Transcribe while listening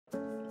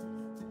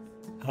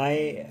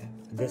Hi,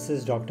 this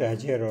is Dr.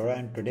 Ajay Arora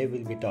and today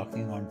we'll be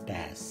talking on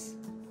TASS.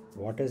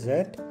 What is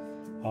it?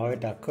 How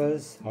it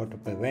occurs, how to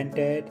prevent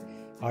it,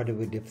 how do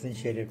we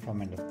differentiate it from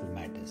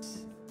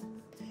endophthalmitis.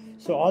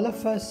 So all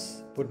of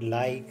us would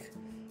like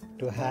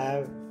to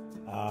have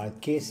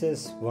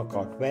cases work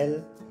out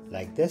well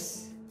like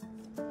this,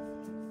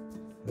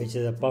 which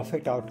is a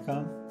perfect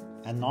outcome,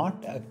 and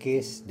not a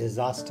case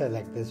disaster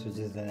like this, which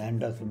is an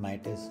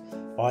endophthalmitis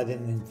or an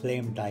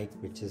inflamed eye,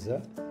 which is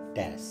a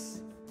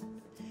TASS.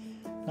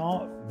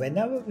 Now,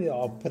 whenever we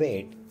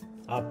operate,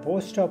 our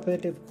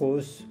post-operative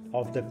course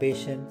of the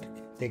patient,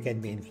 there can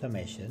be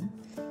inflammation,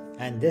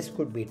 and this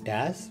could be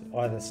TASS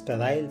or a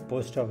sterile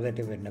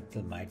post-operative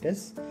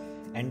endophthalmitis.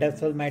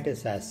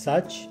 Endophthalmitis as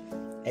such,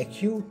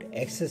 acute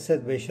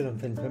exacerbation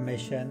of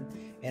inflammation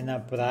in a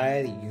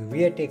prior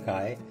uveitic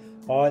eye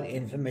or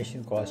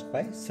inflammation caused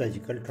by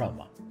surgical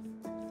trauma.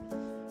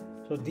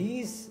 So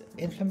these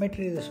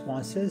inflammatory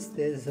responses,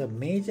 there is a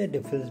major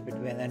difference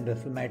between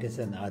endophthalmitis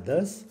and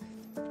others.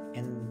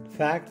 In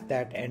fact,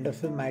 that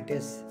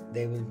endophthalmitis,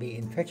 there will be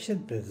infection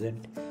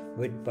present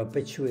which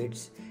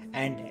perpetuates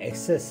and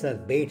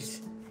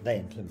exacerbates the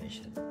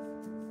inflammation.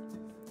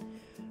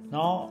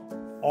 Now,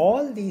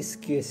 all these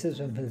cases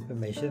of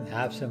inflammation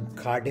have some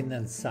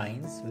cardinal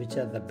signs which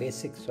are the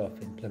basics of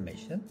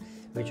inflammation,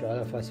 which all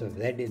of us have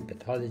read in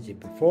pathology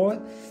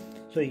before.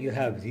 So you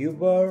have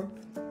rubor,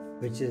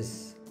 which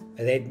is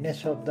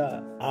redness of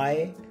the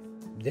eye.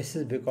 This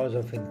is because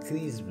of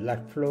increased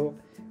blood flow,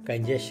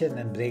 congestion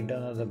and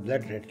breakdown of the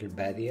blood-retinal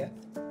barrier.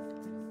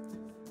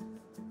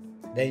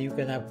 Then you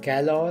can have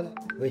calor,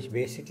 which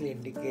basically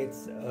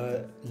indicates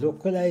a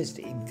localized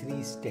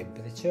increased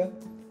temperature.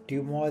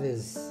 Tumor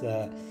is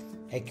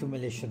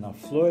accumulation of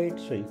fluid,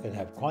 so you can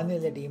have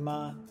corneal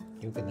edema,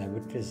 you can have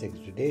vitreous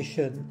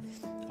exudation,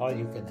 or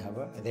you can have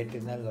a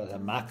retinal or a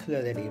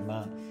macular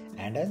edema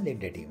and a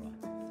lid edema.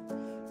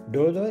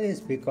 Dolor is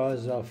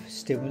because of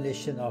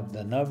stimulation of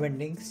the nerve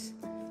endings,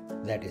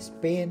 that is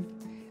pain,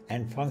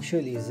 and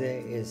functional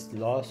is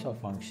loss of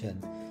function,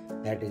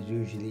 that is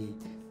usually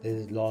there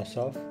is loss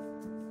of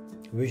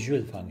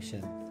visual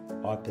function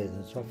or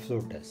presence of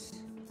floaters.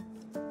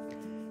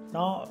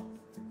 Now,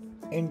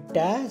 in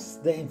TASS,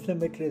 the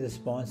inflammatory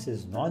response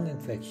is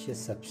non-infectious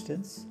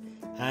substance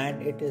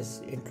and it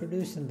is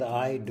introduced in the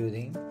eye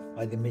during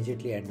or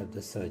immediately end of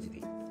the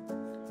surgery.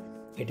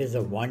 It is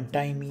a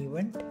one-time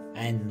event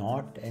and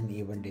not an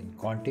event in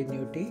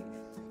continuity.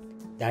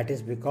 That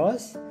is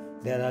because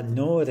there are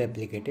no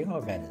replicating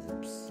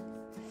organisms.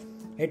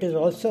 It is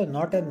also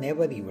not a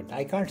never event.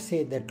 I can't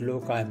say that,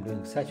 look, I am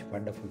doing such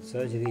wonderful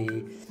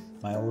surgery,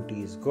 my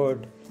OT is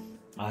good,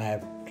 I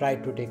have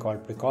tried to take all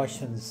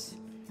precautions,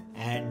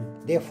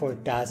 and therefore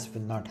TASS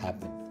will not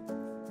happen.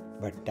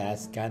 But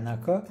TASS can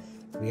occur.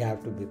 We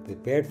have to be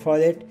prepared for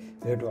it.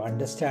 We have to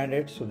understand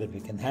it so that we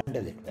can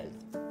handle it well.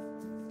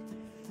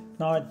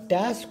 Now,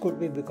 TASS could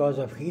be because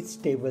of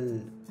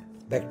heat-stable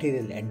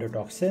bacterial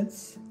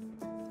endotoxins,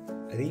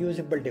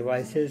 reusable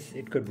devices.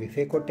 It could be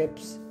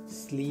phacotips,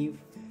 sleeve,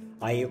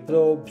 eye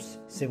probes,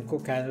 Simcoe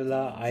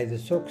cannula,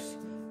 iris hooks,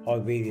 or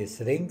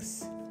various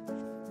rings.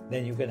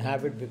 Then you can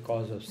have it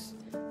because of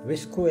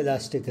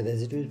viscoelastic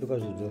residues,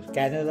 because of those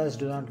cannulas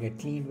do not get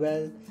cleaned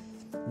well.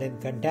 Then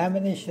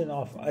contamination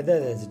of other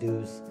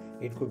residues.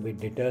 It could be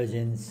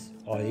detergents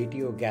or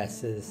ETO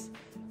gases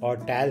or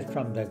talc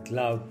from the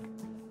glove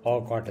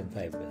or cotton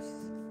fibers.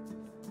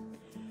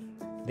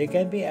 There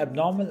can be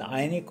abnormal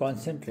ionic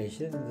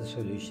concentration in the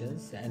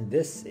solutions, and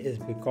this is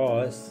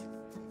because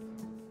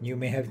you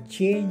may have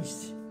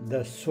changed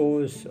the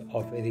source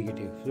of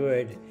irrigating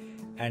fluid,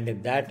 and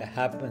if that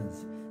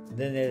happens,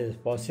 then it is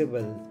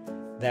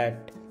possible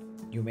that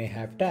you may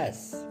have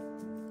TASS.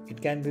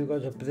 It can be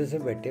because of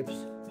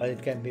preservatives, or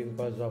it can be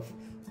because of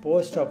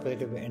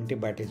post-operative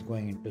antibiotics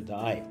going into the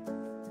eye.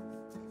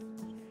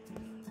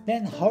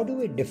 Then how do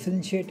we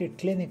differentiate it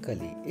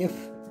clinically?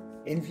 If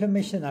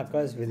inflammation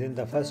occurs within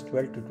the first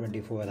 12 to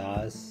 24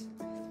 hours,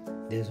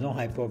 there is no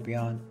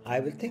hypopyon,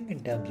 I will think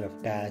in terms of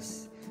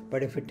TASS.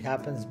 But if it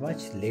happens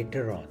much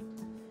later on,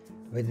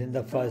 within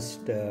the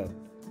first 3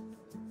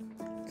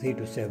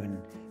 to 7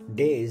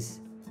 days,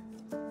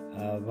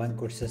 one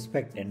could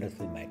suspect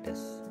endophthalmitis.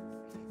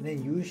 And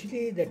then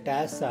usually the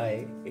TASS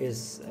eye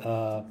is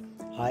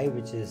eye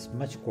which is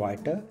much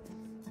quieter.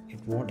 It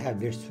won't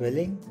have lid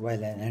swelling,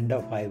 while an end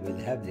of eye will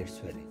have lid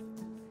swelling.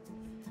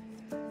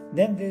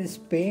 Then there is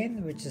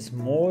pain, which is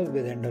more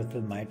with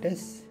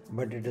endophthalmitis,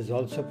 but it is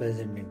also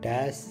present in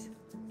TASS.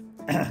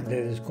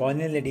 There is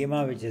corneal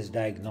edema, which is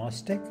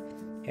diagnostic.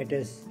 It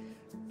is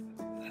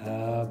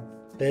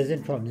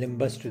present from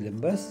limbus to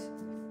limbus.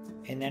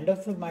 In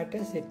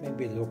endophthalmitis, it may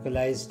be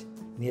localized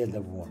near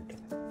the wound.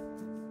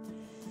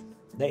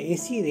 The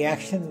AC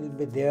reaction will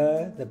be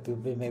there. The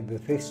pupil may be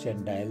fixed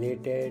and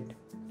dilated.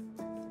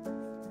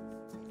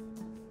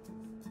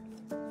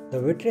 The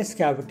vitreous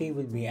cavity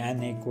will be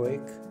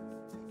anechoic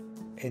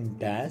in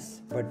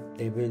TASS, but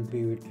there will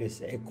be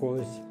vitreous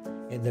echoes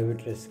in the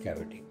vitreous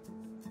cavity.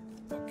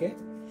 Okay,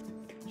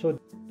 so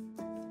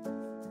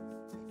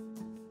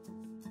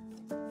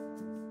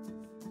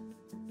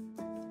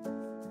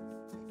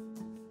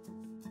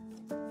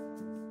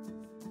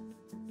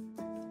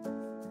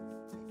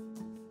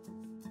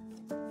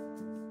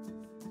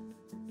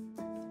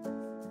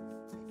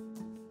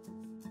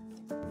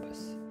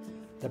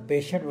The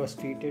patient was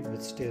treated with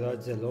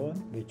steroids alone,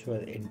 which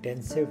was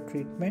intensive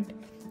treatment,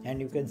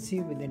 and you can see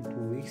within 2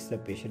 weeks the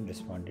patient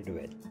responded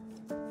well.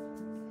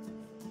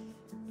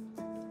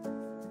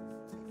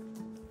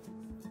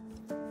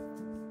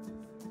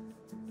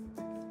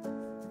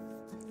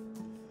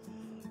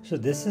 So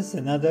this is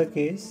another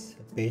case,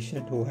 a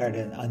patient who had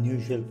an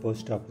unusual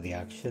post-op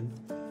reaction.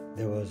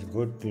 There was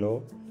good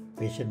glow.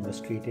 Patient was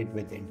treated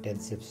with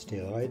intensive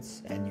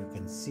steroids, and you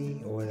can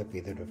see over a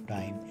period of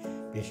time,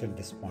 patient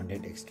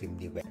responded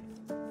extremely well.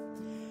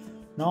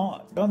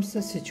 Now comes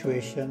the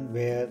situation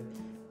where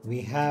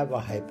we have a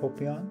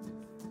hypopion,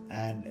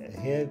 and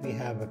here we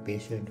have a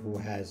patient who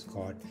has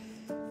got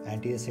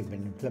anterior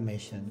segment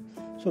inflammation.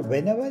 So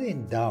whenever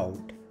in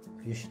doubt,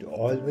 you should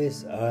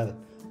always err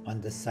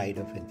on the side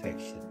of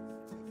infection.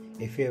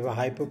 If you have a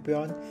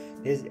hypopion,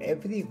 there is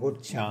every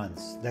good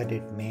chance that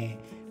it may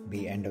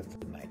be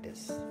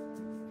endophthalmitis.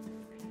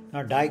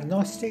 Now,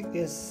 diagnostic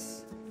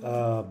is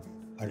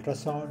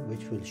ultrasound,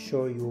 which will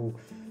show you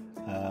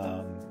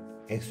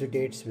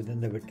exudates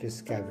within the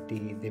vitreous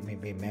cavity. There may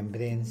be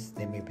membranes,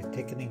 there may be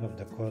thickening of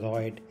the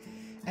choroid,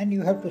 and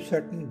you have to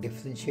certainly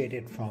differentiate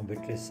it from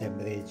vitreous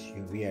hemorrhage,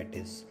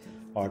 uveitis,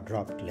 or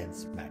dropped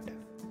lens matter.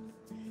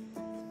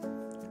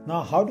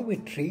 Now, how do we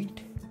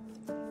treat?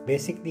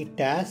 Basically,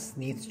 TASS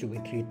needs to be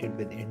treated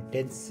with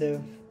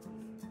intensive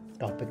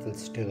topical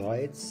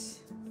steroids,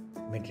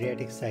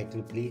 mydriatic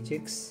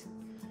cycloplegics.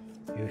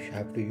 You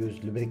have to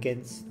use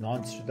lubricants,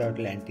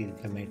 non-steroidal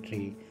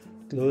anti-inflammatory,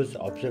 close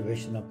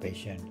observation of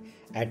patient.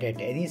 At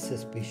any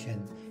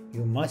suspicion,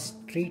 you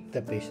must treat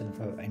the patient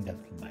for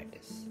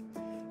endophthalmitis.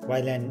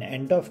 While in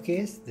end-of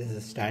case, this is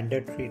a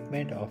standard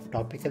treatment of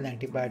topical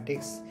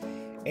antibiotics,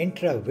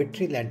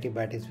 intravitreal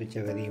antibiotics, which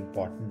are very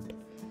important,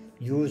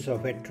 use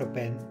of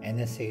atropine,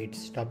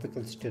 NSAIDs,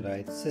 topical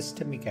steroids,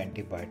 systemic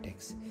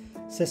antibiotics,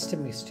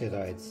 systemic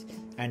steroids,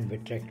 and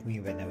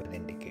vitrectomy whenever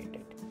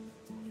indicated.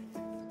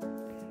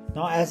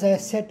 Now, as I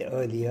said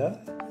earlier,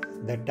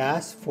 the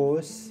task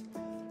force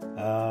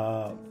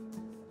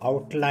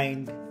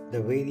outlined the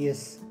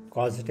various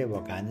causative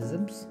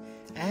organisms,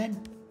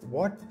 and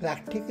what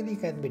practically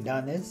can be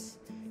done is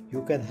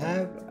you can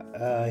have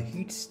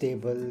heat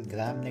stable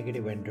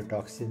gram-negative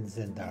endotoxins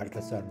in the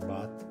ultrasound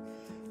bath.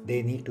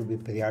 They need to be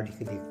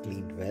periodically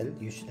cleaned well.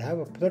 You should have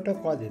a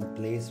protocol in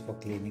place for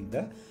cleaning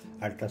the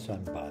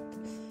ultrasound bath.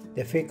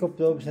 The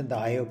phacoprobes and the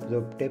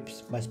ioprobe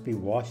tips must be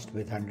washed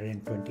with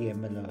 120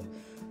 ml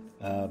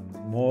or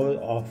more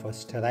of a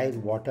sterile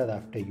water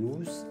after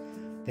use.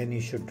 Then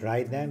you should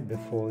dry them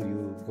before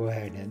you go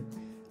ahead and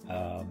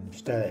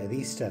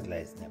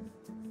re-sterilize them.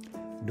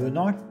 Do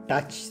not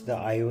touch the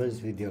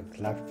IOs with your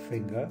gloved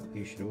finger.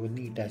 You should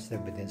only touch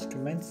them with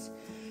instruments.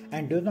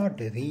 And do not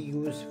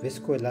reuse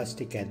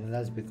viscoelastic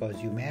cannulas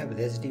because you may have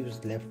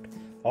residues left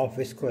of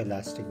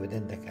viscoelastic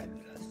within the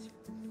cannulas.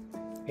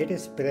 It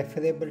is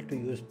preferable to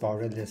use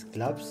powderless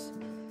gloves,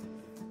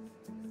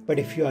 but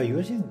if you are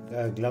using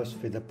gloves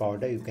with a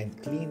powder, you can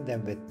clean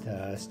them with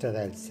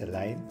sterile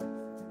saline,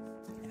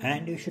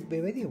 and you should be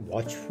very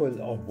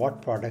watchful of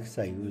what products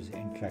are used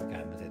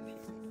intracamerally.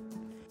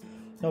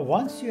 Now,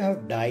 once you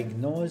have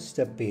diagnosed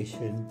a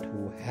patient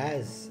who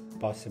has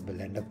possible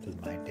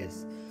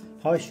endophthalmitis,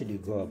 how should you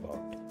go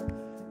about?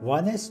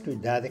 One is to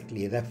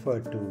directly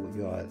refer to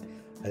your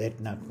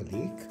retina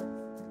colleague,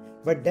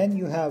 but then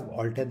you have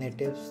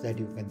alternatives that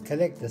you can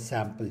collect the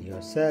sample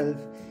yourself,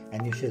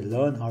 and you should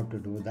learn how to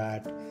do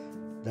that.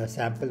 The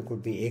sample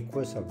could be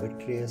aqueous or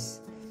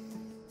vitreous.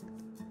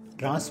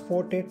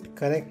 Transport it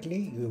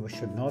correctly, you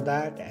should know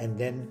that, and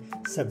then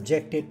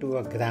subject it to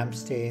a gram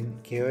stain,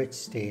 KOH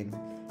stain,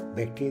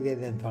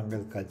 bacterial and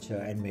fungal culture,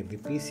 and maybe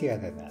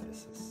PCR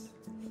analysis.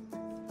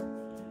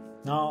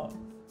 Now,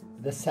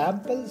 the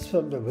samples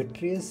from the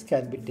vitreous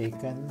can be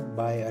taken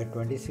by a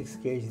 26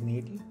 gauge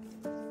needle.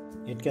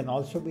 It can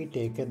also be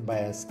taken by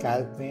a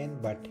scalp vein,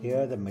 but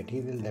here the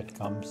material that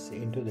comes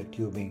into the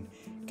tubing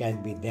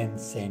can be then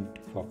sent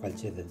for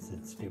culture and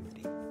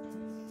sensitivity.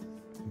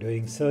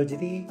 During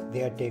surgery,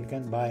 they are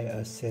taken by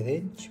a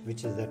syringe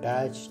which is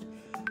attached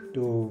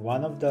to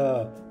one of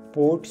the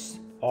ports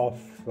of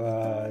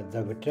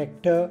the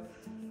vitrector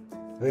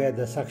where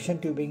the suction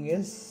tubing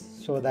is,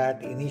 so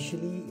that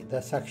initially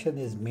the suction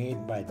is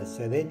made by the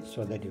syringe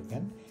so that you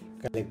can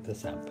collect the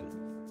sample.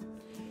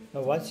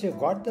 Now, once you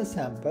got the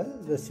sample,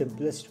 the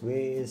simplest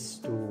way is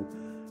to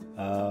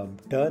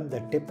turn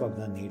the tip of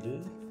the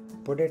needle,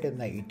 put it in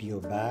the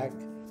ETO bag,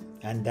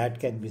 and that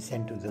can be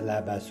sent to the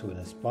lab as soon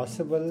as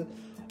possible.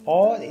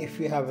 Or if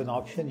you have an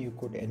option, you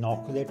could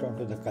inoculate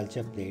onto the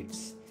culture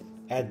plates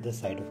at the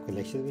site of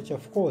collection, which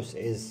of course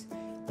is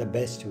the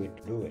best way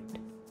to do it.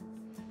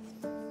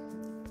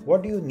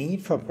 What do you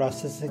need for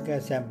processing a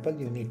sample?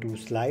 You need 2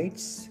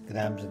 slides,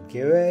 grams and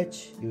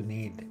KOH. You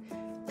need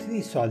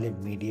 3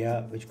 solid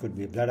media, which could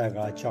be blood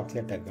agar,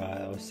 chocolate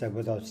agar, or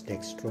Severos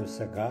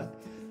dextrose agar,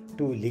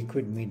 2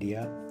 liquid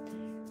media,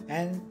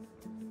 and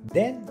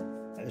then,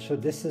 so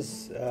this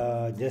is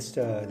just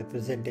a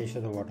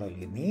representation of what all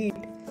you need.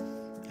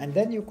 And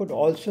then you could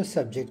also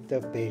subject the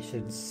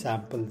patient's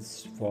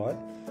samples for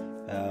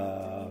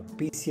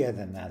PCR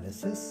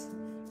analysis,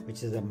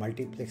 which is a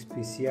multiplex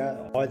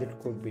PCR, or it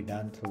could be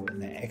done through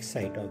an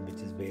X-cytome,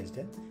 which is based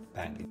in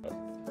Bangalore.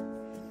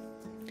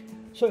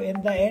 So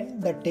in the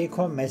end, the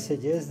take-home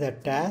message is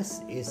that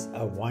TASS is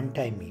a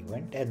one-time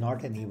event and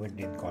not an event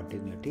in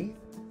continuity.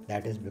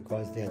 That is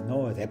because there are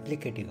no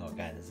replicating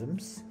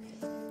organisms.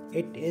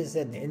 It is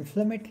an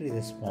inflammatory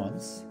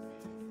response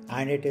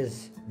and it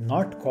is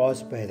not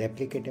caused by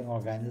replicating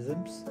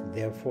organisms.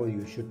 Therefore,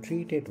 you should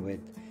treat it with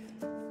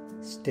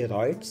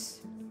steroids.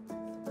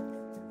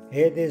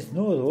 Here there is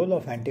no role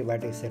of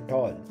antibiotics at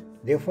all.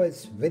 Therefore,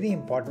 it's very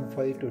important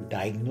for you to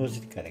diagnose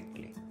it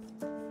correctly.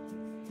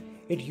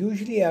 It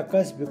usually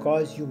occurs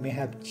because you may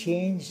have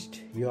changed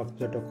your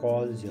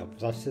protocols, your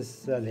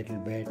processes a little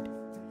bit.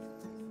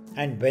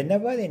 And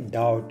whenever in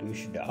doubt, you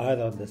should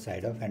err on the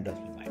side of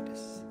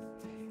endophthalmitis.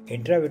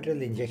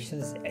 Intravitreal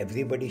injections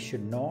everybody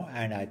should know,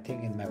 and I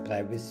think in my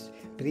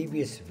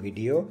previous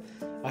video,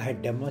 I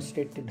had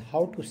demonstrated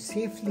how to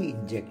safely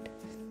inject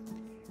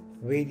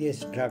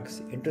various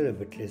drugs into the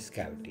vitreous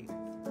cavity.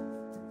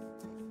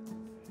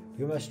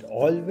 You must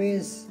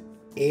always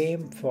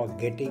aim for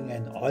getting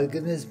an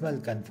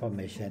organismal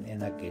conformation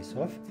in a case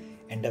of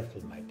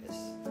endophthalmitis.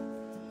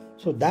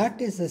 So that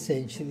is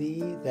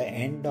essentially the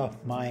end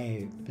of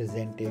my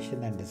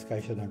presentation and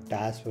discussion on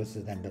TASS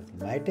versus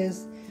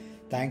endophthalmitis.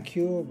 Thank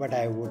you, but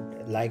I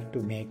would like to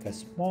make a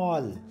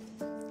small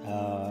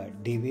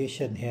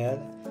deviation here.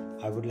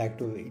 I would like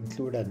to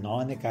include a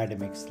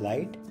non-academic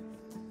slide.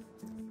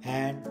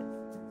 And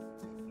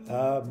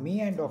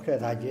me and Dr.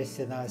 Rajesh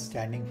Sinha are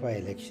standing for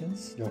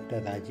elections.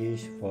 Dr.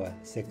 Rajesh for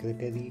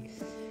secretary,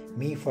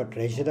 me for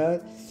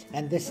treasurer,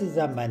 and this is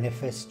a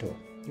manifesto.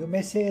 You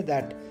may say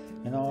that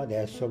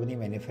there are so many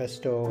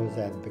manifestos,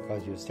 and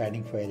because you're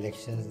standing for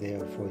elections,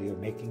 therefore you're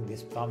making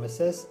these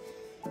promises.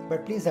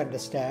 But please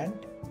understand,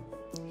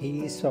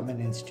 he is from an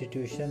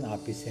institution,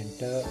 RP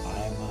Center.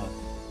 I am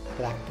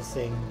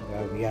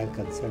we are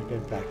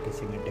consultant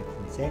practicing at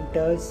different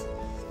centers.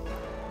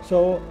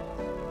 So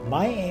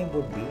my aim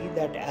would be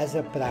that as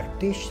a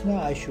practitioner,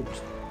 I should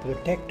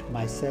protect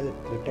myself,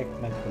 protect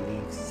my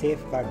colleagues,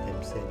 safeguard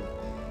themselves,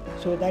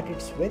 so that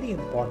it's very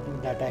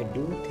important that I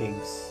do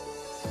things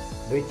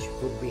which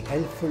would be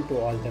helpful to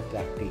all the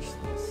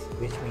practitioners,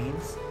 which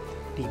means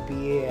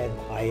TPA and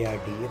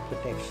IRDA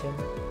protection,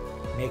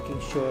 making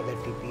sure that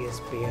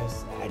TPS pay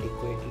us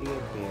adequately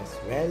and pay us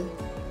well.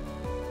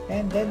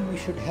 And then we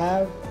should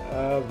have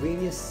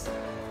various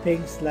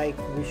things like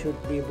we should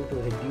be able to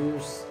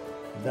reduce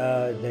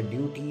the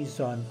duties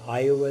on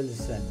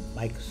IOLs and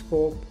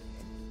microscope.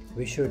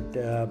 We should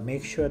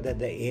make sure that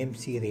the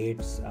AMC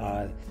rates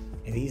are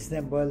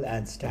reasonable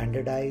and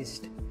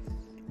standardized.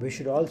 We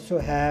should also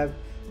have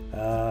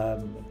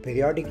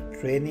periodic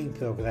training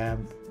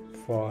program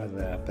for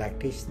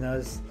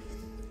practitioners,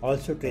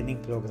 also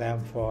training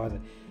program for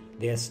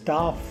their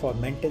staff for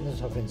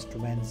maintenance of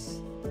instruments.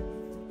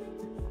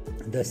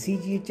 The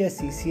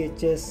CGHS,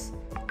 ECHS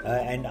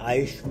and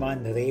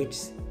Ayushman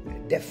rates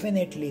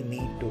definitely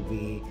need to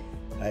be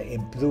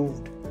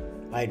improved.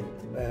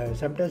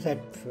 Sometimes I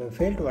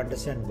fail to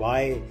understand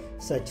why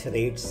such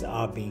rates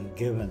are being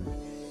given.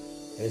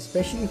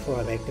 Especially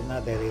for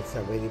retina, the rates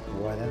are very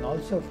poor, and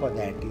also for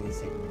the anterior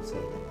segment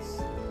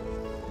surgeons.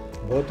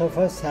 Both of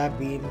us have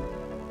been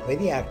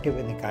very active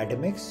in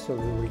academics, so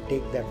we will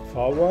take that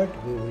forward.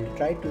 We will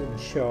try to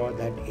ensure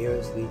that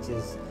AOS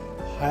reaches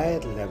higher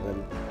level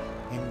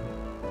in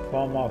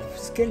form of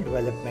skill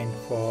development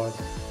for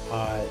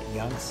our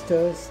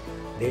youngsters.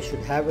 They should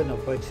have an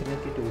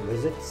opportunity to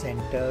visit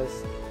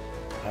centers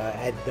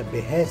at the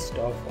behest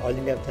of All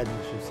India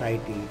Ophthalmic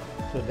Society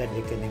so that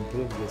they can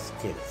improve their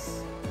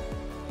skills.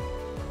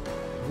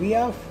 We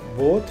are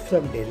both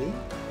from Delhi.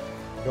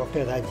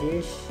 Dr.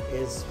 Rajesh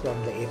is from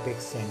the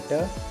Apex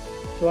Center.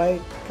 So I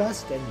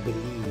trust and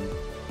believe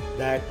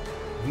that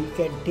we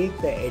can take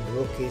the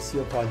advocacy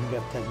of All India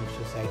Ophthalmic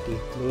Society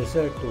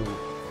closer to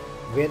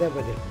wherever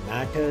it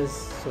matters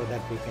so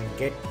that we can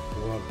get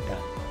work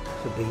done.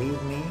 So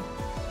believe me,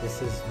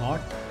 this is not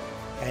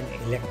an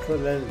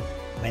electoral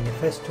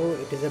manifesto.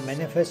 It is a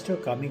manifesto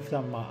coming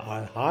from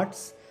our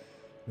hearts.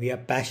 We are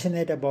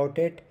passionate about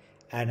it,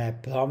 and I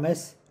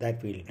promise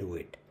that we'll do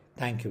it.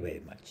 Thank you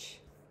very much.